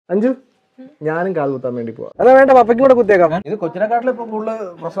അഞ്ചു ഞാനും കാത് കുത്താൻ വേണ്ടി പോവാം. അതാ വേണ്ട, പപ്പയ്ക്കും കൂടെ കുത്തിയേക്കാം. ഇത് കൊച്ചിനെക്കാട്ടിലും ഇപ്പൊ കൂടുതൽ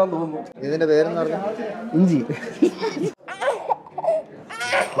പ്രശ്നം തോന്നുന്നു. ഇതിന്റെ പേരെന്ന് പറഞ്ഞാൽ ഇഞ്ചി.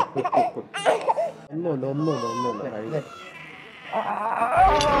 ഒന്നുമില്ല.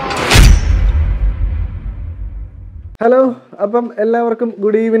 ഹലോ, അപ്പം എല്ലാവർക്കും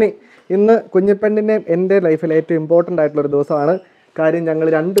ഗുഡ് ഈവനിങ്. ഇന്ന് കുഞ്ഞിപ്പെണ്ണിൻ്റെ എൻ്റെ ലൈഫിൽ ഏറ്റവും ഇമ്പോർട്ടൻ്റ് ആയിട്ടുള്ളൊരു ദിവസമാണ്. കാര്യം ഞങ്ങൾ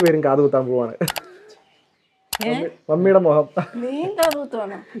രണ്ടുപേരും കാത് കുത്താൻ പോവാണ്. മമ്മിയുടെ മുഖം.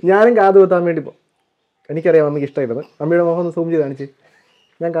 ഞാനും കാത് കുത്താൻ വേണ്ടി പോകും. എനിക്കറിയാം മമ്മിക്ക് ഇഷ്ടമായിരുന്നു. മമ്മിയുടെ മുഖം ഒന്ന് സൂം ചെയ്ത് കാണിച്ച്.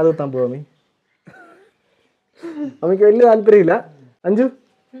 ഞാൻ കാത് കുത്താൻ പോവാം. മമ്മിക്ക് വലിയ താല്പര്യമില്ല. അഞ്ചു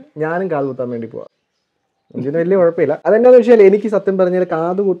ഞാനും കാത് കുത്താൻ വേണ്ടി പോവാം. അഞ്ചിന് വലിയ കുഴപ്പമില്ല. അതെന്താണെന്ന് വെച്ചാൽ എനിക്ക് സത്യം പറഞ്ഞാൽ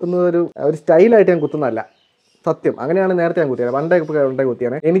കാത് കുത്തുന്നത് ഒരു സ്റ്റൈലായിട്ട് ഞാൻ കുത്തുന്നതല്ല. സത്യം അങ്ങനെയാണ് നേരത്തെ ഞാൻ കുത്തിയത്. പണ്ടേ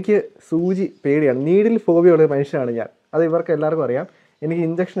കുത്തിയാണ്. എനിക്ക് സൂചി പേടിയാണ്. നീഡിൽ ഫോബിയ ഉള്ള മനുഷ്യനാണ് ഞാൻ. അത് ഇവർക്ക് എല്ലാവർക്കും അറിയാം. എനിക്ക്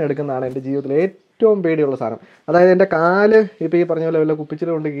ഇഞ്ചക്ഷൻ എടുക്കുന്നതാണ് എൻ്റെ ജീവിതത്തിൽ ഏറ്റവും പേടിയുള്ള സാധനം. അതായത് എൻ്റെ കാല് ഇപ്പോൾ ഈ പറഞ്ഞ പോലെ വല്ല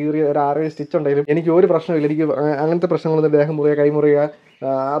കുപ്പിച്ചിലുകൊണ്ട് കീറിയ ഒരു 6-7 സ്റ്റിച്ച് ഉണ്ടെങ്കിലും എനിക്ക് ഒരു പ്രശ്നമില്ല. എനിക്ക് അങ്ങനത്തെ പ്രശ്നങ്ങളൊന്നും ദേഹം മുറിയുക, കൈ മുറിയുക,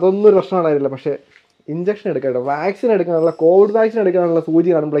 അതൊന്നും ഒരു പ്രശ്നമുണ്ടായിരുന്നില്ല. പക്ഷേ ഇഞ്ചക്ഷൻ എടുക്കാനുള്ള, വാക്സിൻ എടുക്കാനുള്ള, കോവിഡ് വാക്സിൻ എടുക്കാനുള്ള സൂചി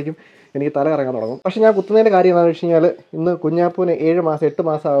കാണുമ്പോഴേക്കും എനിക്ക് തല ഇറങ്ങാൻ തുടങ്ങും. പക്ഷേ ഞാൻ കുത്തുന്നതിൻ്റെ കാര്യം എന്താണെന്ന് വെച്ച് കഴിഞ്ഞാൽ ഇന്ന് കുഞ്ഞാപ്പൂന് 7 മാസം 8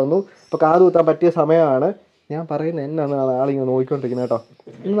 മാസം ആകുന്നു. ഇപ്പോൾ കാത് കുത്താൻ പറ്റിയ സമയമാണ്. ഞാൻ പറയുന്നത് എന്നാണ് ആളിങ്ങനെ നോക്കിക്കൊണ്ടിരിക്കുന്നത് കേട്ടോ.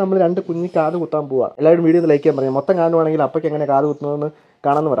 ഇന്ന് നമ്മൾ 2 കുഞ്ഞി കാത് കുത്താൻ പോവുക. എല്ലാവരും വീഡിയോ ലൈക്ക് ചെയ്യാൻ പറയാം. മൊത്തം കാണുവാണെങ്കിൽ അപ്പൊക്കെ എങ്ങനെ കാത് കുത്തുന്നതെന്ന്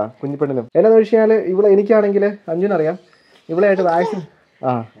കാണാമെന്ന് പറയാം കുഞ്ഞിപ്പെണ്ണിനും. എന്നാന്ന് വെച്ച് കഴിഞ്ഞാൽ എനിക്കാണെങ്കിൽ അഞ്ജുനറിയാം, ഇവളായിട്ട്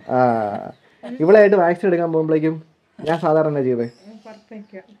വാക്സിൻ എടുക്കാൻ പോകുമ്പോഴേക്കും ഞാൻ സാധാരണ എന്നാ ചെയ്തത്,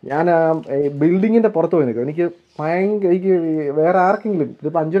 ഞാൻ ബിൽഡിങ്ങിൻ്റെ പുറത്ത് പോയി നിൽക്കും. എനിക്ക് വേറെ ആർക്കെങ്കിലും,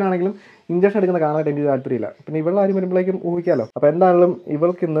 ഇതിപ്പോൾ അഞ്ജുനാണെങ്കിലും ഇഞ്ചക്ഷൻ എടുക്കുന്ന കാണാനായിട്ട് എനിക്ക് താല്പര്യമില്ല. പിന്നെ ഇവളുടെ കാര്യം വരുമ്പോഴേക്കും ഊഹിക്കാമല്ലോ. അപ്പോൾ എന്താണെങ്കിലും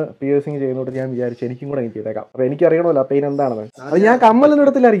ഇവൾക്ക് ഇന്ന് പിയേഴ്സിങ് ചെയ്യുന്നതുകൊണ്ട് ഞാൻ വിചാരിച്ചു എനിക്കും കൂടെ എനിക്ക് ചെയ്തേക്കാം. അപ്പോൾ എനിക്കറിയണമല്ലോ പെയിൻ എന്താണെന്ന്. അത് ഞാൻ കമ്മലൊന്നും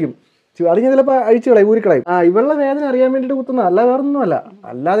എടുത്തില്ലായിരിക്കും. അത് ഞാൻ ചിലപ്പോൾ അഴിച്ചു കളയും, ഊരിക്കളയും. ഇവളുടെ വേദന അറിയാൻ വേണ്ടിയിട്ട് കുത്തുന്ന, അല്ല വേറൊന്നുമല്ല.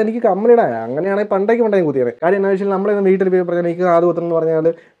 അല്ലാതെ എനിക്ക് കമ്മലിടാൻ അങ്ങനെയാണെങ്കിൽ പണ്ടേക്ക് കുത്തിയത്. കാര്യം എന്താ വെച്ചാൽ നമ്മളെ വീട്ടിൽ പോയി പറഞ്ഞാൽ എനിക്ക് കാത് കുത്തണം എന്ന് പറഞ്ഞാൽ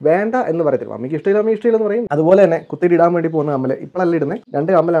വേണ്ട എന്ന് പറയത്തില്ല. അമ്മയ്ക്ക് ഇഷ്ടമില്ല, അമ്മ ഇഷ്ടമില്ലെന്ന് പറയും. അതുപോലെ തന്നെ കുത്തിയിട്ട് ഇടാൻ വേണ്ടി പോകുന്ന കമ്മൽ ഇപ്പോഴല്ല ഇടുന്നത്.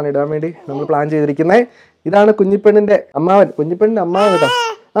 2 കമ്മലാണ് ഇടാൻ വേണ്ടി നമ്മൾ പ്ലാൻ ചെയ്തിരിക്കുന്നത്. ഇതാണ് കുഞ്ഞിപ്പെണ്ണിന്റെ അമ്മാവൻ. കുഞ്ഞിപ്പെണ്ണിന്റെ അമ്മാവൻ കേട്ടോ.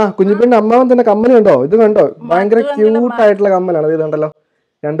 കുഞ്ഞിപ്പെണ്ണിന്റെ അമ്മാവൻ തന്നെ കമ്മൽ കണ്ടോ? ഇത് കണ്ടോ? ഭയങ്കര ക്യൂട്ടായിട്ടുള്ള കമ്മലാണ്. ഇത് കണ്ടല്ലോ,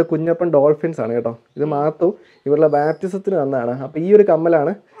 2 കുഞ്ഞപ്പൻ ഡോൾഫിൻസ് ആണ് കേട്ടോ. ഇത് മാത്തു ഇവരുടെ ബാപ്റ്റിസത്തിന് തന്നതാണ്. അപ്പോൾ ഈ ഒരു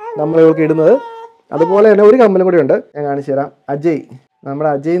കമ്മലാണ് നമ്മൾ ഇവർക്ക് ഇടുന്നത്. അതുപോലെ തന്നെ ഒരു കമ്മലും കൂടെ ഉണ്ട്, ഞാൻ കാണിച്ചു തരാം. അജയ്, നമ്മുടെ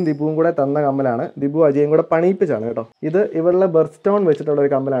അജയും ദിബുവും കൂടെ തന്ന കമ്മലാണ്. ദിബു അജയും കൂടെ പണിയിപ്പിച്ചാണ് കേട്ടോ. ഇത് ഇവരുടെ ബെർത്ത് സ്റ്റോൺ വെച്ചിട്ടുള്ള ഒരു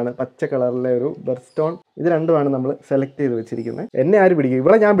കമ്മലാണ്, പച്ച കളറിലെ ഒരു ബെർത്ത് സ്റ്റോൺ. ഇത് രണ്ടുമാണ് നമ്മൾ സെലക്ട് ചെയ്ത് വെച്ചിരിക്കുന്നത്. എന്നെ ആര് പിടിക്കും?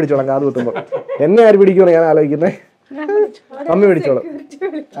 ഇവിടെ ഞാൻ പിടിച്ചോളാം കാത് കുത്തുമ്പോൾ. എന്നെ ആര് പിടിക്കുമെന്ന് ഞാൻ ആലോചിക്കുന്നത്. മമ്മി പിടിച്ചോളാം.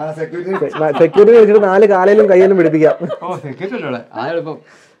 സെക്യൂരിറ്റി വെച്ചിട്ട് 4 കാലയിലും കയ്യിലും പിടിപ്പിക്കാം.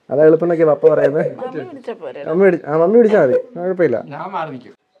 അതാ എളുപ്പം എന്നൊക്കെ പപ്പ പറയുന്നത്. മമ്മി പിടിച്ചാൽ മതി, കുഴപ്പമില്ല.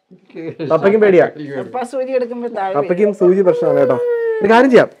 പപ്പയ്ക്കും പേടിയാ. പപ്പയ്ക്കും സൂചി പ്രശ്നമാണ് കേട്ടോ. ഒരു കാര്യം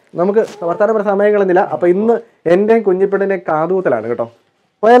ചെയ്യാം, നമുക്ക് വർത്താനം പറയാൻ സമയം കളഞ്ഞില്ല. അപ്പൊ ഇന്ന് എന്റെ കുഞ്ഞിപ്പെണ്ണിന്റെ കാതുകുത്തലാണ് കേട്ടോ.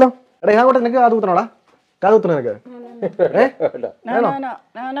 പോയാലോ? എടാ ഞാൻ കൂടെ നിനക്ക് കാത് കുത്തണോടാ? കാത് കുത്തണോ നിനക്ക്?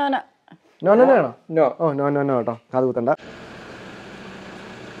 നോ കേട്ടോ, കാത് കുത്തണ്ട.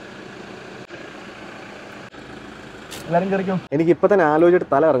 എല്ലാരും കയറിക്കും. എനിക്ക് ഇപ്പൊ തന്നെ ആലോചിച്ചിട്ട്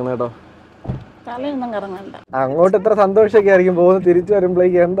തല ഇറങ്ങുന്നത് കേട്ടോ. അങ്ങോട്ട് ഇത്ര സന്തോഷമൊക്കെ ആയിരിക്കും പോകുന്നത്, തിരിച്ചു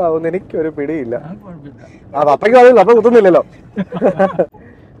വരുമ്പോഴേക്ക് എന്താവും എനിക്കൊരു പിടിയില്ല. പപ്പയ്ക്ക് അറിയില്ല, പപ്പ കുത്തുന്നില്ലല്ലോ.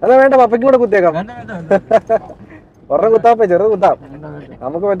 അതാ വേണ്ട, പപ്പയ്ക്കും കൂടെ കുത്തിയേക്കാം. ഒരെണ്ണം കുത്താപ്പേ, ചെറുത് കുത്താം.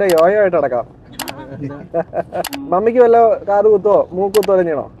 നമുക്ക് മറ്റേ യോയോ ആയിട്ട് അടക്കാം. മമ്മിക്ക് വല്ല കാത് കുത്തോ മൂക്ക് കുത്തോ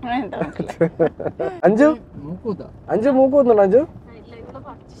ചെയ്യണോ? അഞ്ചു മൂക്ക് കുത്തുന്നുണ്ടോ? അഞ്ചു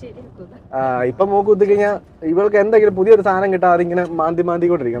ഇപ്പൊ മൂക്ക് കുത്തി കഴിഞ്ഞാൽ ഇവൾക്ക് എന്തെങ്കിലും പുതിയൊരു സാധനം കിട്ടാ അതിങ്ങനെ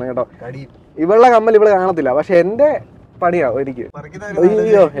മാന്തിക്കൊണ്ടിരിക്കണം കേട്ടോ. ഇവളുടെ കമ്മൽ ഇവള് കാണത്തില്ല, പക്ഷെ എന്റെ പണിയാവും എനിക്ക്.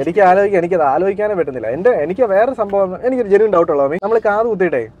 അയ്യോ, എനിക്കത് ആലോചിക്കാനേ പറ്റുന്നില്ല. എനിക്ക് വേറെ സംഭവം, എനിക്കൊരു ജെന്യൂൻ ഡൗട്ട് ഉള്ളത്, നമ്മൾ കാത്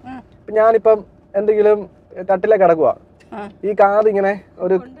കുത്തിയിട്ടേ ഞാനിപ്പം എന്തെങ്കിലും തട്ടിലേക്ക് കിടക്കുക, ഈ കാത് ഇങ്ങനെ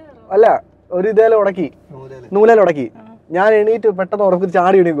ഒരു ഇതേല ഉടക്കി, നൂലേല ഉടക്കി, ഞാൻ എണീറ്റ് പെട്ടെന്ന് ഉറപ്പിച്ച്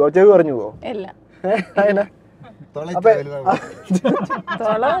ചാടി എണീക്കുവോ? ചെവി പറഞ്ഞു പോവോ?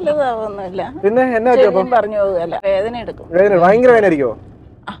 പിന്നെ എന്നാ ഭയങ്കര വേദന ആയിരിക്കുമോ?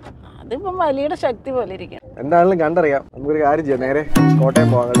 അതിപ്പം വലിയുടെ ശക്തി പോലെ ഇരിക്കും. എന്താണെങ്കിലും കണ്ടറിയാം. നമുക്കൊരു കാര്യം ചെയ്യാം, നേരെ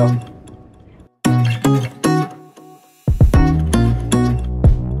കോട്ടയം പോവാം കേട്ടോ.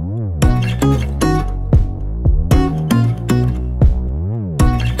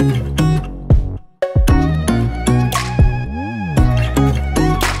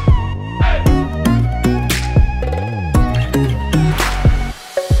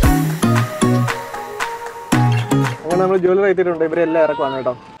 നമ്മൾ ജ്വല്ലറി എത്തിയിട്ടുണ്ട്. ഇവരെല്ലാം ഇറക്കുവാണ്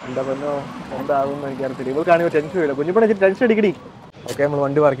കേട്ടോ. എന്താ പറഞ്ഞോ എന്താകുമെന്ന് എനിക്കറിയത്തില്ല. ഇവർക്കാണെങ്കിൽ ടെൻഷൻ ഇല്ല. കുഞ്ഞിപ്പണ ടെൻഷൻ അടിക്കടി. ഓക്കെ, നമ്മൾ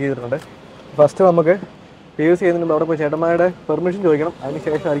വണ്ടി വർക്ക് ചെയ്തിട്ടുണ്ട്. ഫസ്റ്റ് നമുക്ക് യൂസ് ചെയ്യുന്നതിന് അവിടെ പോയി ചേട്ടന്മാരുടെ പെർമിഷൻ ചോദിക്കണം. അതിന്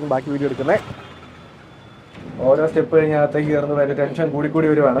ശേഷമായിരിക്കും ബാക്കി വീഡിയോ എടുക്കുന്നത്. ഓരോ സ്റ്റെപ്പ് കഴിഞ്ഞകത്തേക്ക് കയറുന്നത് അതിന്റെ ടെൻഷൻ കൂടിക്കൂടി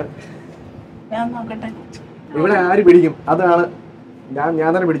വരുവാണ്. ഞാൻ നോക്കട്ടെ. ഇവിടെ ആര് പിടിക്കും അതാണ് ഞാൻ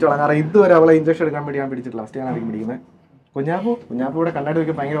തന്നെ പിടിച്ചോളാം. കാരണം ഇതുവരെ അവളെ ഇഞ്ചക്ഷൻ എടുക്കാൻ വേണ്ടി ഞാൻ പിടിച്ചിട്ടില്ല. ഫസ്റ്റ് ഞാനായിരിക്കും പിടിക്കുന്നത്. കുഞ്ഞാപ്പൂ ഇവിടെ കണ്ണാടി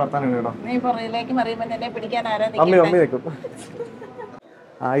വെക്കാൻ ഭയങ്കര വർത്താനം കേട്ടോ. നീ പുറകിലേക്ക് മറിയുമ്പോൾ നിന്നെ പിടിക്കാൻ ആരാ അമ്മ നിൽക്കുന്നത്? നിൽക്കും.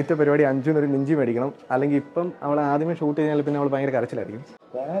 ആദ്യത്തെ പരിപാടി അഞ്ചുവിന് ഒരു മിഞ്ചി മേടിക്കണം. അല്ലെങ്കിൽ ഇപ്പം അവളെ ആദ്യമേ ഷൂട്ട് കഴിഞ്ഞാൽ പിന്നെ അവൾ ഭയങ്കര കരച്ചിലായിരിക്കും.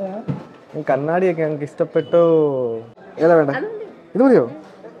 കണ്ണാടിയൊക്കെ ഞങ്ങൾക്ക് ഇഷ്ടപ്പെട്ടോ. ഏതാ വേണ്ട? ഇത് മതിയോ?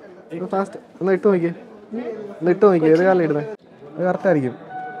 ഇത് ഫാസ്റ്റ് ഒന്ന് ഇട്ട് നോക്കിയേ. ഏത് കാലം ഇടുന്നത്? അത് കറക്റ്റായിരിക്കും.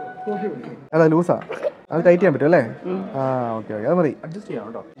 അതാ ലൂസാ? അത് ടൈറ്റ് ചെയ്യാൻ പറ്റും അല്ലേ? ആ ഓക്കെ അത് മതി. അഡ്ജസ്റ്റ് ചെയ്യാം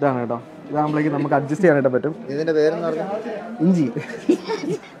കേട്ടോ. ഇതാണ് കേട്ടോ. ഇതാകുമ്പോഴേക്കും നമുക്ക് അഡ്ജസ്റ്റ് ചെയ്യാനായിട്ട് പറ്റും. ഇതിന്റെ പേരെന്ന് പറഞ്ഞാൽ ഇഞ്ചി.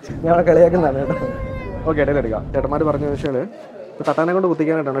 ഞാൻ കളിയാക്കുന്നതാണ് കേട്ടോ. ഓക്കെ ഇടയിലെടുക്കാം. ചേട്ടന്മാർ പറഞ്ഞ വെച്ചാൽ ഇപ്പോൾ തട്ടാനെ കൊണ്ട്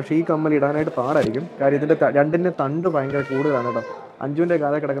കുത്തിക്കാനായിട്ടാണ്. പക്ഷേ ഈ കമ്മൽ ഇടാനായിട്ട് പാടായിരിക്കും. കാര്യം ഇതിൻ്റെ രണ്ടിൻ്റെ തണ്ട് ഭയങ്കര കൂടുതലാണ് കേട്ടോ. അഞ്ചുവിൻ്റെ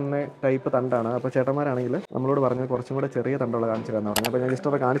കാതെ കിടക്കുന്ന ടൈപ്പ് തണ്ടാണ്. അപ്പോൾ ചേട്ടന്മാരാണെങ്കിൽ നമ്മളോട് പറഞ്ഞത് കുറച്ചും കൂടെ ചെറിയ തണ്ടുള്ള കാണിച്ചു തരാമെന്ന് പറഞ്ഞു. അപ്പോൾ ഞാൻ ജസ്റ്റ്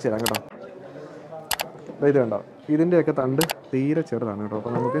അത് കാണിച്ചു തരാം കേട്ടോ. ഇത് കണ്ടോ, ഇതിൻ്റെയൊക്കെ തണ്ട് തീരെ ചെറുതാണ് കേട്ടോ.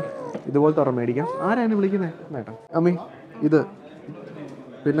 അപ്പോൾ നമുക്ക് ഇതുപോലത്തെ ഒരെണ്ണം മേടിക്കാം. ആരാണ് വിളിക്കുന്നത് നേട്ടാ? അമ്മി ഇത്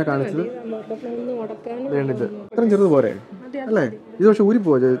പിന്നെ കാണിച്ചത് വേണ്ടിത് ഇത്രയും ചെറുത് പോരെ അല്ലേ? ഇത് പക്ഷെ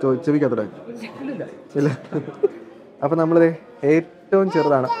ഊരിപ്പോവോ ചെവിക്കത്തോടെ? ഇല്ല. അപ്പം നമ്മളിത് ഏറ്റവും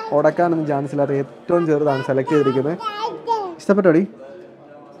ചെറുതാണ്, ഉടക്കാനൊന്നും ചാൻസ് ഇല്ലാത്ത ഏറ്റവും ചെറുതാണ് സെലക്ട് ചെയ്തിരിക്കുന്നത്. ഇഷ്ടപ്പെട്ടോടി?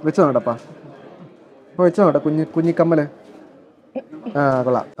 വെച്ചോ കേട്ടപ്പാ. അപ്പോൾ വെച്ചോ കേട്ടോ കുഞ്ഞിക്കമ്മല്. ആ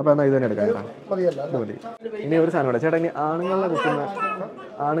കൊള്ളാം. അപ്പോൾ എന്നാൽ ഇത് തന്നെ എടുക്കാം കേട്ടോ. ഇത് മതി. ഇനി ഒരു സാധനം കൂടെ ചേട്ടാ. ഇനി ആണുങ്ങളെ കുത്തുന്ന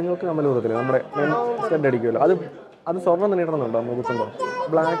ആണുങ്ങൾക്ക് കമ്മൽ കുത്തത്തില്ല, നമ്മുടെ സ്റ്റഡ് അടിക്കുമല്ലോ. അത് സ്വർണ്ണം തന്നെ ഇടണമെന്നുണ്ടോ നമ്മൾ കുത്തുമ്പോൾ?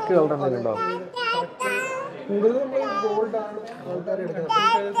 ബ്ലാക്ക് കളർ എന്തെങ്കിലും ഉണ്ടോ?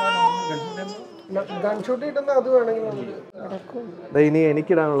 ഇനി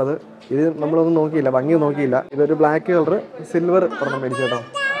എനിക്കിടാനുള്ളത് ഇത് നമ്മളൊന്നും നോക്കിയില്ല, ഭംഗി നോക്കിയില്ല. ഇതൊരു ബ്ലാക്ക് കളർ സിൽവർ ഒരെണ്ണം മേടിച്ചു കേട്ടോ.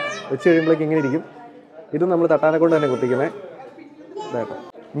 വെച്ച് കഴിയുമ്പോഴേക്ക് ഇങ്ങനെ ഇരിക്കും. ഇത് നമ്മൾ തട്ടാനെ കൊണ്ട് തന്നെ കുത്തിക്കുന്നത് കേട്ടോ.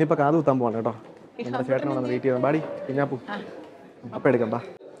 ഇനിയിപ്പോൾ കാത് കുത്താൻ പോവാണ് കേട്ടോ. നമ്മുടെ ചേട്ടനോട് വെയിറ്റ് ചെയ്യാൻ പാടി. കുഞ്ഞാപ്പൂ അപ്പം എടുക്കണ്ട.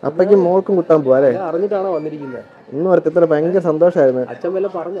 അപ്പയ്ക്കും മോൾക്കും കുത്താൻ പോവാ അല്ലേ? അറിഞ്ഞിട്ടാണോ വന്നിരിക്കുന്നത്? ഒന്നും ഓർത്തിത്ര ഭയങ്കര സന്തോഷമായിരുന്നു. അച്ഛൻ വല്ല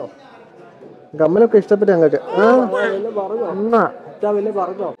പറഞ്ഞോ? കമ്മലൊക്കെ ഇഷ്ടപ്പെട്ട് ഞങ്ങൾക്ക്.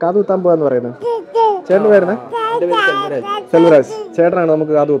 പറഞ്ഞോ കാത് കുത്താൻ പോവാന്ന് പറയുന്നത്. ചേട്ടൻ വരുന്നേ സെൽവരാജ് ചേട്ടനാണ്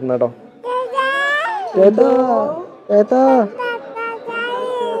നമുക്ക് കാത് കുത്തുന്നത് കേട്ടോ.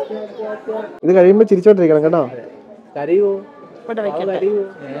 ഇത് കഴിയുമ്പോ ചിരിച്ചോണ്ടിരിക്കണം കേട്ടോ. കരയോ?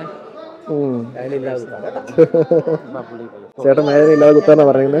 ചേട്ടൻ വേദന ഇല്ലാതെ കുത്താന്നാ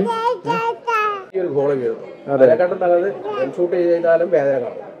പറയുന്നത്. ഷൂട്ട് ചെയ്താലും വേദന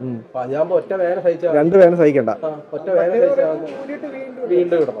കാണും. ഒറ്റ വേദന സഹിച്ചാൽ രണ്ട് വേദന സഹിക്കണ്ട. ഒറ്റ വേദന സഹിച്ചാൽ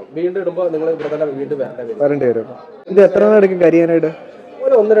വീണ്ടും ഇടണം. വീണ്ടും ഇടുമ്പോൾ നിങ്ങൾ ഇവിടെ തന്നെ വീണ്ടും വരേണ്ടി വരും. ഇത് എത്ര നാൾ എടുക്കും കരിയാനായിട്ട്?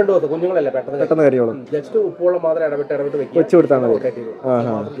 ഒരു 1-2 ദിവസം. കുഞ്ഞുങ്ങളല്ലേ പെട്ടെന്ന് കരിയോളും. ജസ്റ്റ് ഉപ്പുവെള്ളം മാത്രം ഇടവിട്ട് വെച്ച് കൊടുത്താൽ മതി.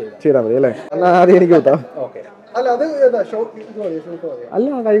 ചെയ്താൽ മതി അല്ലേ? എന്നാ ആദ്യം എനിക്ക് കുത്താം. അല്ല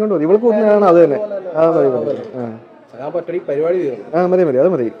കൈ കൊണ്ട് മതി. ഇവൾക്ക് കുത്തുന്നതാണ് അത് തന്നെ. പരിപാടി മതി അത്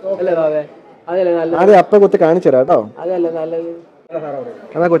മതി. ആദ്യം അപ്പ കുത്തി കാണിച്ചു തരാം കേട്ടോ.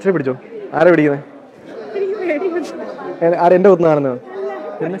 എന്നാ കൊച്ചിനെ പിടിച്ചോ. ആരാ പിടിക്കുന്നത്? ആരെ എന്റെ കുത്തുന്നാണെന്ന്?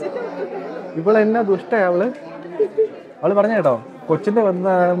 പിന്നെ ഇവളെന്നാ ദുഷ്ടയാ അവള് പറഞ്ഞ കേട്ടോ. കൊച്ചിന്റെ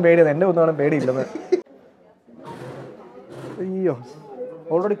കുത്തുന്നാണ് പേടിയത്, എന്റെ കുത്തുന്നാണ് പേടിയില്ലെന്ന്. അയ്യോ,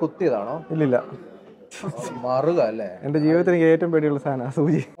 ഓൾറെഡി കുത്തിയതാണോ? ഇല്ലില്ല, മറുക അല്ലേ? എന്റെ ജീവിതത്തിൽ എനിക്ക് ഏറ്റവും പേടിയുള്ള സാധനം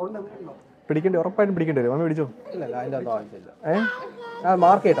സൂചി. പിടിക്കേണ്ടി ഉറപ്പായിട്ടും പിടിക്കേണ്ടി വരും. അമ്മ പിടിച്ചോ.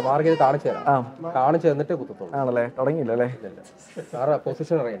 മാർക്ക് ചെയ്ത് കാണിച്ചു തരാം. കാണിച്ചു തന്നിട്ട് കുത്തത്തോളൂ. ആണല്ലേ? തുടങ്ങിയില്ല അല്ലേ?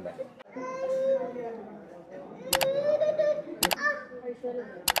 പൊസിഷൻ അറിയണ്ടേ?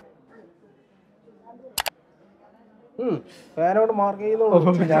 ഫാനോട് മാർക്ക് ചെയ്തോളൂ.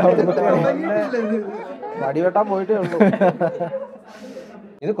 വടിവെട്ടാൻ പോയിട്ടേ ഉള്ളൂ.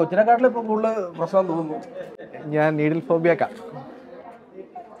 ഇത് കൊച്ചിനെക്കാട്ടിലും ഇപ്പൊ കൂടുതൽ പ്രശ്നം തോന്നുന്നു. ഞാൻ നീഡിൽ ഫോബിയാക്ക.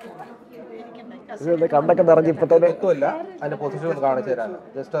 കണ്ടൊക്കെ നിറഞ്ഞ് ഇപ്പൊ തന്നെ എത്തുമല്ല. അതിന്റെ പൊസിഷൻ ഒന്ന് കാണിച്ചു തരാൻ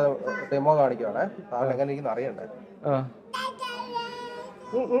ജസ്റ്റ് ഡെമോ കാണിക്കുവാണേ. കാരണം എങ്ങനെ ഇരിക്കുന്ന അറിയണ്ടേ?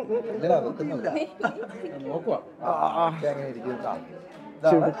 നോക്കുക എങ്ങനെ ഇരിക്കുന്ന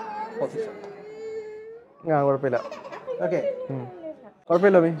പൊസിഷൻ. കുഴപ്പമില്ല. ഓക്കെ,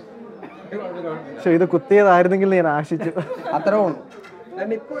 കുഴപ്പമില്ല മീ. പക്ഷെ ഇത് കുത്തിയതായിരുന്നെങ്കിൽ ഞാൻ ആശിച്ചു. അത്രേ ഉള്ളൂ.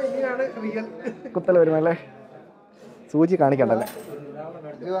 കുത്തല വരുന്നല്ലേ? സൂചി കാണിക്കണ്ടല്ലേ?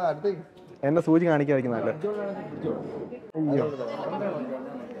 എന്നെ സൂചി കാണിക്കാതിരിക്കുന്നല്ലേ? അയ്യോ,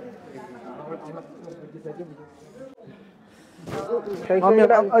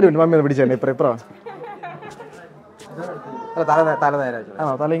 മമ്മി ഒന്ന് പിടിച്ചേ. ഇപ്പറ ആണോ?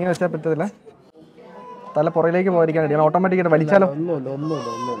 തല ഇങ്ങനെ വെച്ചാൽ പറ്റത്തില്ല. തല പുറയിലേക്ക് പോയിരിക്കാൻ വേണ്ടി ഓട്ടോമാറ്റിക്കായിട്ട് വലിച്ചാലോ?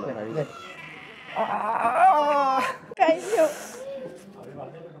 ഒന്നുമില്ല.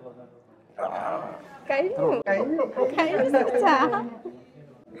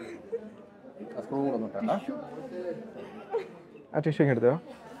 സ്ക്രൂ കൂടെ ഒന്ന് ഇട്ടാ. ആ ടിഷ്യൂ ഇങ്ങ് എടുത്തോ.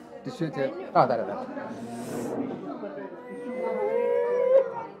 ടിഷ്യൂ തരാം.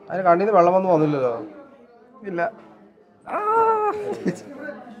 അതിന് കണ്ണിന്ന് വെള്ളമൊന്നും വന്നില്ലല്ലോ. ഇല്ല.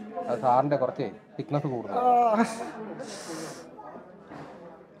 അത് സാറിന്റെ കുറച്ച് തിക്നെസ് കൂടുതൽ.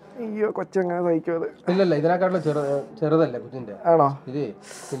 അയ്യോ കൊച്ചെങ്ങനെ സഹിക്കും അത്? ഇല്ലല്ല, ഇതിനെക്കാട്ടിലും ചെറുതല്ലേ കുഞ്ഞിന്റെ. ആണോ? ഇത്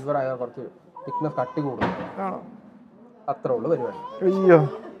സിൽവർ ആയ കുറച്ച് തിക്നെസ് കട്ടി കൂടുതൽ. ആണോ? അത്രേ ഉള്ളു പരിപാടി. അയ്യോ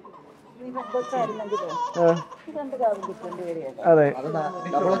അതെ,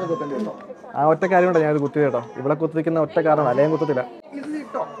 ആ ഒറ്റ കാര്യം കൊണ്ടാ ഞാനത് കുത്തി കേട്ടോ. ഇവിടെ കുത്തിക്കുന്ന ഒറ്റ കാരണം അലയും കുത്തത്തില്ല.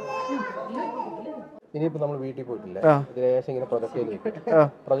 ഇനിയിപ്പോ നമ്മൾ വീട്ടിൽ പോയിട്ടില്ല, ഇത് ലേശം ഇങ്ങനെ പ്രൊജക്ട് ചെയ്ത്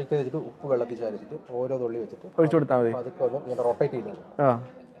വെച്ചിട്ട് ഉപ്പ് വെള്ളത്തിൽ ചാലിച്ചിട്ട് ഓരോ തുള്ളി വെച്ചിട്ട് ഒഴിച്ചു കൊടുത്താൽ മതി. അതൊക്കെ ഒന്ന് ഇങ്ങനെ റൊട്ടേറ്റ് ചെയ്ത്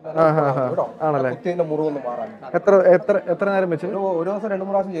ആണല്ലേ? കുത്തിന്റെ മുറിവൊന്നും മാറാൻ എത്ര നേരം വെച്ച്? ഒരു ദിവസം 2-3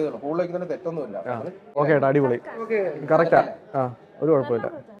 പ്രാവശ്യം ചെയ്തോളൂ. കൂടുതലേക്ക് തന്നെ തെറ്റൊന്നുമില്ല. ഓക്കെ ഏട്ടാ, അടിപൊളി, കറക്റ്റാ. ആ, ഒരു കുഴപ്പമില്ല.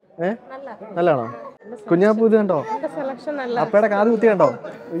 നല്ലതാണോ കുഞ്ഞാപ്പൂ? ഇത് കണ്ടോ അപ്പയുടെ കാത് കുത്തി കണ്ടോ?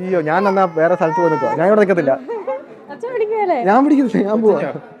 അയ്യോ, ഞാൻ എന്നാ വേറെ സ്ഥലത്ത് പോയി നിൽക്കുക. ഞാൻ ഇവിടെ നിൽക്കത്തില്ല, ഞാൻ പിടിക്കത്തില്ല, ഞാൻ പോവാ.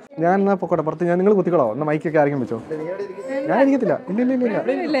 ഞാൻ എന്നാ പൊക്കോട്ടെ പുറത്ത്. ഞാൻ നിങ്ങൾ കുത്തിക്കോളോ? എന്നാ മൈക്കൊക്കെ ആരെങ്കിലും വെച്ചോ. ഞാൻ ഇരിക്കത്തില്ല.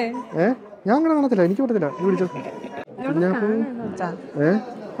 ഇല്ല. ഞാൻ അങ്ങനെ കാണത്തില്ല, എനിക്ക് പറ്റത്തില്ല. നീ പിടിച്ചോ കുഞ്ഞാപ്പൂ.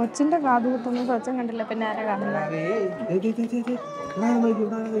 കൊച്ചിന്റെ കാത് കുത്തുന്നു കൊച്ചൻ കണ്ടില്ല, പിന്നെ ആരാ കാണുന്നത്?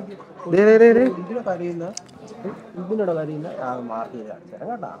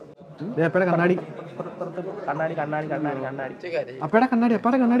 അപ്പയുടെ കണ്ണാടി,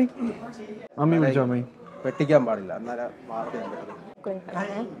 അപ്പയുടെ കണ്ണാടി. അമ്മി വിളിച്ചോ? അമ്മി വെട്ടിക്കാൻ പാടില്ല, എന്നാലും മാർക്ക് ചെയ്യാൻ പറ്റും.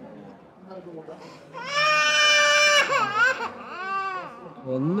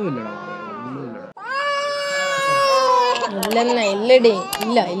 ഒന്നുമില്ലടാ. ഇല്ലടി,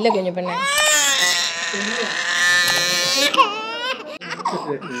 ഇല്ല കുഞ്ഞു പെണ്ണെ.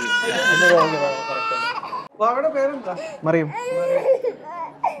 മറിയും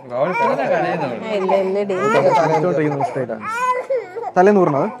തലേന്ന്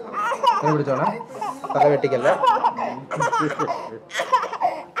ഊർണത് പിടിച്ചോണേ, തല വെട്ടിക്കല്ല.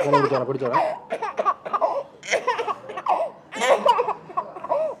 പിടിച്ചോണേ.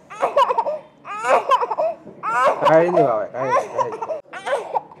 കഴിഞ്ഞു പോവേ, കഴിഞ്ഞു.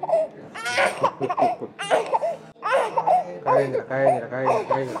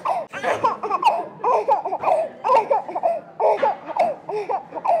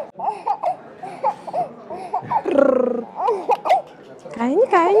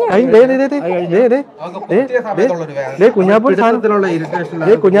 കുഞ്ഞാപ്പൂന്റെ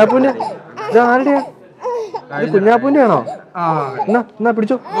ആരുടെയാ? കുഞ്ഞാപ്പൂന്റെ ആണോ? എന്നാ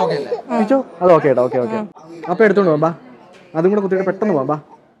പിടിച്ചോ. അത് ഓക്കെ ഏട്ടാ, ഓക്കെ. അപ്പൊ എടുത്തോണ്ട് പോവാ. അതും കൂടെ കുത്തിയിട്ട് പെട്ടെന്ന് പോവാ.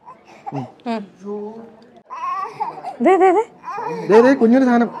 കുഞ്ഞൊരു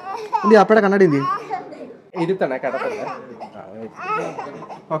സാധനം എന്ത്? അപ്പയുടെ കണ്ണാടി എന്ത്? ഇരുത്തണേ, കിടത്തല്ലേ.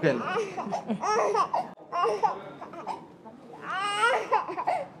 ഓക്കെ അല്ലേ?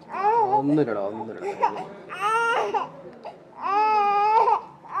 ഒന്നുമില്ലടാ.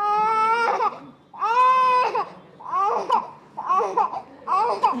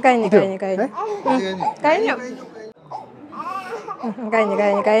 കഴിഞ്ഞു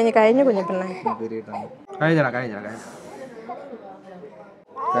കുഞ്ഞിപ്പെണ്ണ.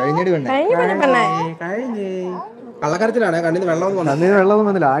 കള്ളക്കരച്ചിലാണേ, കണ്ണിന് വെള്ളമൊന്നും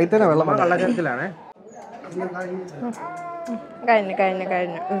വന്നില്ല. ആയിത്തന്നെ വെള്ളം കള്ളക്കരച്ചിലാണേ.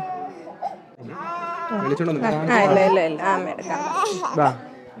 കഴിഞ്ഞു.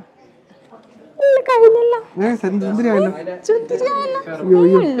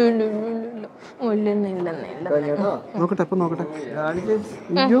 നോക്കട്ടെ.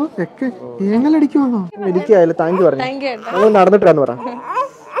 അയ്യോ എങ്ങനടിക്കുവാന്നോ? എനിക്കായാലും താങ്ക് പറഞ്ഞു. നമ്മൾ നടന്നിട്ടാന്ന് പറ.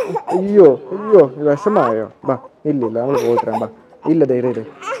 അയ്യോ വിഷമായോ? ഇല്ല നമ്മൾ പോയിട്ടാ. ഇല്ല ദേ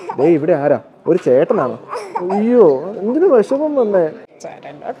ഇവിടെ ആരാ? ഒരു ചേട്ടനാണോ? അയ്യോ എന്തിനു വിഷമം വന്നേ?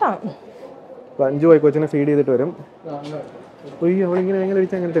 5 പോയി കൊച്ചിനെ ഫീഡ് ചെയ്തിട്ട് വരും. അയ്യോ അവളിങ്ങനെ എങ്ങനെ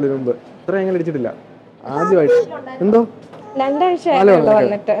അടിച്ചാൽ അങ്ങനെ ചെല്ലും മുമ്പ് ഇത്ര എങ്ങനെ അടിച്ചിട്ടില്ല. ആദ്യമായിട്ട് എന്തോ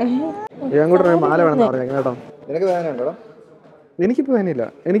അങ്ങോട്ട് മാല വേണമെന്ന് പറഞ്ഞു കേട്ടോ. നിനക്ക് വേദന ഉണ്ടോ? എനിക്കിപ്പോ വേദനയില്ല.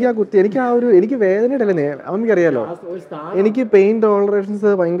 എനിക്ക് ആ കുത്തി എനിക്ക് വേദനയുടെ അല്ലേ അമ്മയ്ക്കറിയാലോ. എനിക്ക് പെയിൻ ടോളറേഷൻസ്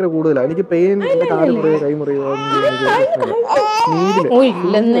ഭയങ്കര കൂടുതലാണ്. എനിക്ക് പെയിൻ കാല് മുറിയോ കൈ മുറിയോ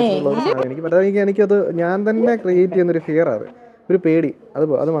എനിക്ക് പറ്റാതെ എനിക്കത് ഞാൻ തന്നെ ക്രിയേറ്റ് ചെയ്യുന്നൊരു ഫിയർ അത്, ഒരു പേടി. അത്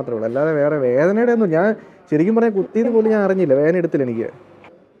മാത്രമേ ഉള്ളൂ, അല്ലാതെ വേറെ വേദനയുടെ ഒന്നും. ഞാൻ ശരിക്കും പറഞ്ഞാൽ കുത്തിയത് പോലും ഞാൻ അറിഞ്ഞില്ല. വേദന എടുത്തില്ല. എനിക്ക്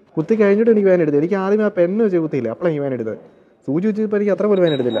കുത്തി കഴിഞ്ഞിട്ട് എനിക്ക് വേദന എടുത്തു. എനിക്ക് ആദ്യം ആ പെണ്ണ് വെച്ച് കുത്തിയില്ല, അപ്പോഴാണ് എനിക്ക് വേദന എടുത്തത്. സൂചി വെച്ചപ്പോൾ എനിക്ക് അത്ര പോലും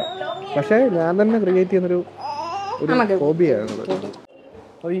വേദന എടുത്തില്ല. പക്ഷേ ഞാൻ തന്നെ ക്രിയേറ്റ് ചെയ്യുന്നൊരു ഹോബിയാണത്.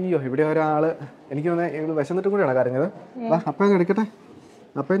 അയ്യോ ഇവിടെ ഒരാള് എനിക്ക് തോന്നുന്നത് വിശന്നിട്ടും കൂടിയാണ് കരഞ്ഞത്. അപ്പഴൊന്ന് എടുക്കട്ടെ,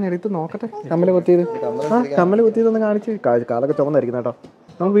 അപ്പഴൊന്ന് എടുത്ത് നോക്കട്ടെ. കമ്മല് കുത്തിയത് കുത്തിയതൊന്ന് കാണിച്ച്. കാലൊക്കെ ചുമന്നായിരിക്കും കേട്ടോ.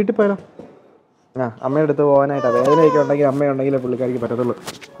 നമുക്ക് വീട്ടിൽ പോയാലോ? ആ അമ്മയുടെ അടുത്ത് പോകാനായിട്ടാണ്. വേദനയൊക്കെ ഉണ്ടെങ്കിൽ അമ്മയുണ്ടെങ്കിലേ പുള്ളിക്കാരിക്ക് പറ്റത്തുള്ളൂ.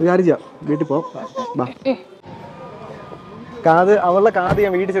 വിചാരിച്ചാ വീട്ടിൽ പോവാം. കാത് അവളുടെ കാത്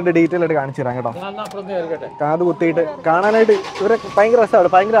ഞാൻ വീട്ടിൽ ചെന്ന് ഡീറ്റെയിൽ ആയിട്ട് കാണിച്ചു തരാം കേട്ടോ. കാത് കുത്തിയിട്ട് കാണാനായിട്ട് ഇവരെ ഭയങ്കര രസമാണ്.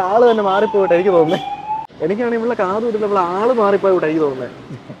 ഭയങ്കര ആള് തന്നെ മാറിപ്പോയിട്ട് എനിക്ക് തോന്നുന്നത്. എനിക്കാണെങ്കിൽ ഇവളുടെ കാത് കുത്തിട്ട് നമ്മളെ ആള് മാറിപ്പോയിട്ട് എനിക്ക് തോന്നുന്നത്.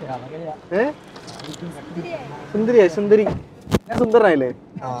 സുന്ദരിയാ സുന്ദരി. ഞാൻ സുന്ദരനായില്ലേ?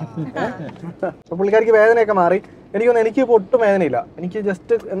 അപ്പൊ പുള്ളിക്കാരിക്ക് വേദനയൊക്കെ മാറി. എനിക്കൊന്നും എനിക്ക് ഇപ്പോൾ ഒട്ടും വേദനയില്ല. എനിക്ക്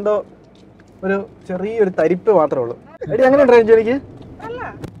ജസ്റ്റ് എന്തോ ഒരു ചെറിയൊരു തരിപ്പ് മാത്രമേ ഉള്ളൂ. എടി അങ്ങനെ ഉണ്ടായിരുന്നു എനിക്ക്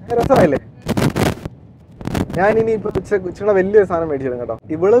രസമായില്ലേ? ഞാൻ ഇനി ഇപ്പൊ ഇച്ചിരി വലിയൊരു സാധനം മേടിച്ചിടും കേട്ടോ.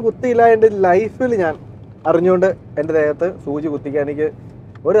 ഇവള് കുത്തിയില്ല എൻ്റെ ലൈഫിൽ ഞാൻ അറിഞ്ഞുകൊണ്ട് എൻ്റെ ദേഹത്ത് സൂചി കുത്തിക്കാൻ എനിക്ക്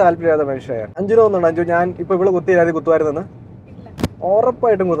ഒരു താല്പര്യമില്ലാത്ത മനുഷ്യനാണ്. അഞ്ചിന് തോന്നുന്നുണ്ട് അഞ്ചു ഞാൻ ഇപ്പൊ ഇവള് കുത്തിയില്ലാതെ കുത്തുമായിരുന്നെന്ന്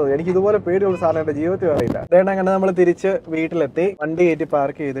ഉറപ്പായിട്ടും കുത്തുന്നത്. എനിക്ക് ഇതുപോലെ പേടിയുള്ള സാധനം എൻ്റെ ജീവിതത്തിൽ അറിയില്ല. അതേണ്ട അങ്ങനെ നമ്മൾ തിരിച്ച് വീട്ടിലെത്തി വണ്ടി കയറ്റി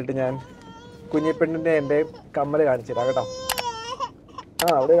പാർക്ക് ചെയ്തിട്ട് ഞാൻ കുഞ്ഞിപ്പെണ്ണിന്റെ എൻ്റെ കമ്മല് കാണിച്ചു തരാം കേട്ടോ.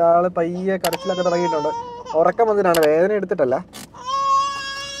 അവിടെ ആള് പയ്യെ കരച്ചിലൊക്കെ തുടങ്ങിയിട്ടുണ്ട്. ഉറക്കം വന്നിട്ടാണ്, വേദന എടുത്തിട്ടല്ല.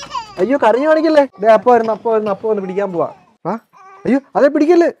 അയ്യോ കരഞ്ഞു കാണിക്കല്ലേ? അപ്പൊ വന്ന് പിടിക്കാൻ പോവാ. അയ്യോ അതെ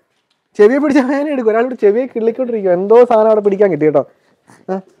പിടിക്കല്ലേ, ചെവിയെ പിടിച്ച വേദന എടുക്കും. ഒരാളോട് ചെവിയെ കിള്ളിക്കൊണ്ടിരിക്കും. എന്തോ സാധനം അവിടെ പിടിക്കാൻ കിട്ടി കേട്ടോ.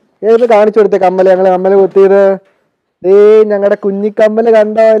 ഏത് കാണിച്ചു കൊടുത്തേ കമ്മല്? ഞങ്ങള് കമ്മല് കുത്തിയത് ഞങ്ങളുടെ കുഞ്ഞിക്കമ്മല്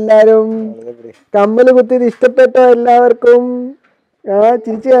കണ്ടോ എല്ലാരും? കമ്മല് കുത്തിയത് ഇഷ്ടപ്പെട്ടോ എല്ലാവർക്കും?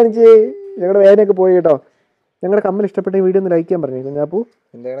 ചിരിച്ചു കാണിച്ചേ. ഞങ്ങളുടെ വേദനയൊക്കെ പോയി കേട്ടോ. ഞങ്ങളുടെ കമ്മൽ ഇഷ്ടപ്പെട്ട വീഡിയോ ഒന്ന് ലൈക്ക് ചെയ്യാൻ പറഞ്ഞു കുഞ്ഞാപ്പൂ.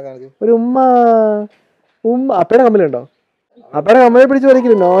 ഒരു ഉമ്മ അപ്പയുടെ കമ്മലുണ്ടോ? അപ്പയുടെ കമ്മലെ പിടിച്ച്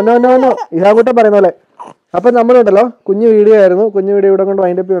വലിക്കില്ല. നോ നോ നോ നോ ഇതാകൂട്ടം പറയുന്ന പോലെ. അപ്പൊ നമ്മളുണ്ടല്ലോ കുഞ്ഞു വീഡിയോ ആയിരുന്നു. കുഞ്ഞു വീഡിയോ ഇവിടെ കൊണ്ട്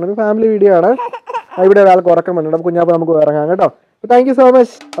വൈൻഡപ്പ് ചെയ്യണം. ഫാമിലി വീഡിയോ ആണ്. ഇവിടെ ഒരാൾക്ക് ഉറക്കം വേണം. അപ്പൊ കുഞ്ഞാപ്പ നമുക്ക് ഇറങ്ങാം കേട്ടോ. അപ്പൊ താങ്ക് യു സോ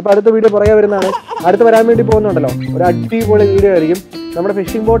മച്ച്. അപ്പൊ അടുത്ത വീഡിയോ പുറകെ വരുന്നതാണ്. അടുത്ത് വരാൻ വേണ്ടി പോകുന്നുണ്ടല്ലോ ഒരു അടിപൊളി വീഡിയോ ആയിരിക്കും. നമ്മുടെ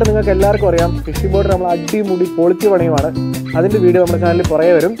ഫിഷിംഗ് ബോട്ട് നിങ്ങൾക്ക് എല്ലാവർക്കും അറിയാം. ഫിഷിംഗ് ബോട്ട് നമ്മൾ അടിമുടി പൊളിച്ച് പണിയുമാണ്. അതിന്റെ വീഡിയോ നമ്മുടെ ചാനലിൽ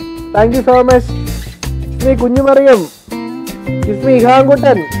പുറകെ വരും. Thank you so much. കുഞ്ഞു പറയും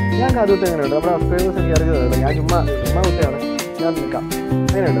ഇഹാൻകുട്ടൻ. ഞാൻ കാതുകുത്ത എങ്ങനെയുണ്ട്? നമ്മുടെ സബ്സ്ക്രൈബേഴ്സ് എനിക്ക് അറിഞ്ഞത്. ഞാൻ ചുമ്മാ കുട്ടിയാണ്. ഞാൻ നിൽക്കാം.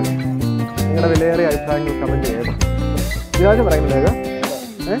 എങ്ങനെയുണ്ട്? നിങ്ങളുടെ വിലയേറിയ അഭിപ്രായങ്ങൾ കമന്റ് ചെയ്യാം. വിരാജം പറയുന്നില്ല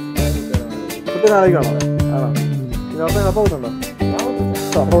കുട്ടി നാളേക്കാണോ? ആണോ? ഇതിനകത്ത് അപ്പം പോകുന്നുണ്ടോ?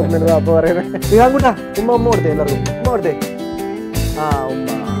 അപ്പം പോകുന്നില്ല. അപ്പം പറയുന്നത് ഇഹാൻകുട്ടാ ഉമ്മ കൊടുത്തേ എല്ലാവർക്കും. ഉമ്മ കൊടുത്തേ. ഉമ്മ.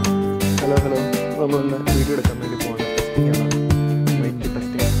 ഹലോ നമ്മളൊന്ന് വീഡിയോ എടുക്കാൻ വേണ്ടി പോകണം.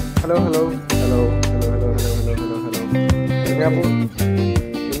 ഹലോ ഞാൻ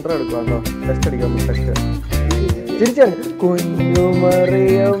ഇൻട്രോ എടുക്കാം കേട്ടോ. ടെസ്റ്റ് അടിക്കാം. ടെസ്റ്റ് തിരിച്ചാണ്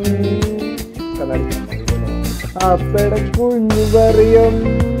കുഞ്ഞുമറിയം അപ്പട കുഞ്ഞുമറിയം.